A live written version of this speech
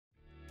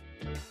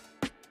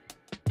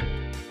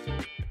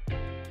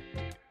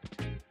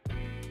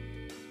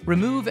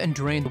Remove and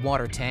drain the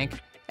water tank,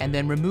 and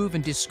then remove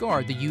and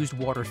discard the used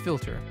water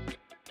filter.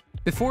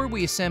 Before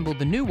we assemble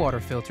the new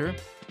water filter,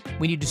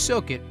 we need to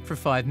soak it for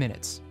 5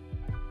 minutes.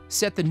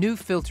 Set the new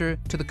filter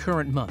to the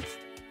current month.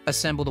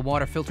 Assemble the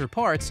water filter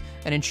parts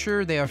and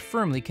ensure they are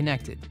firmly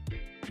connected.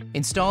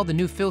 Install the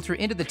new filter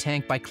into the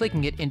tank by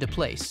clicking it into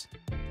place.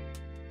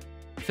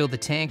 Fill the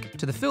tank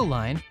to the fill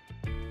line.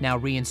 Now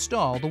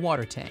reinstall the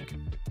water tank.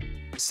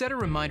 Set a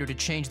reminder to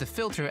change the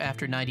filter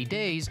after 90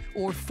 days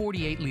or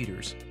 48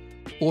 liters.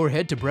 Or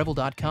head to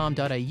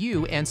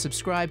breville.com.au and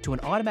subscribe to an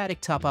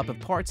automatic top-up of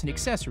parts and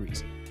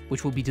accessories,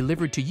 which will be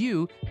delivered to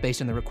you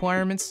based on the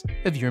requirements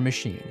of your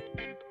machine.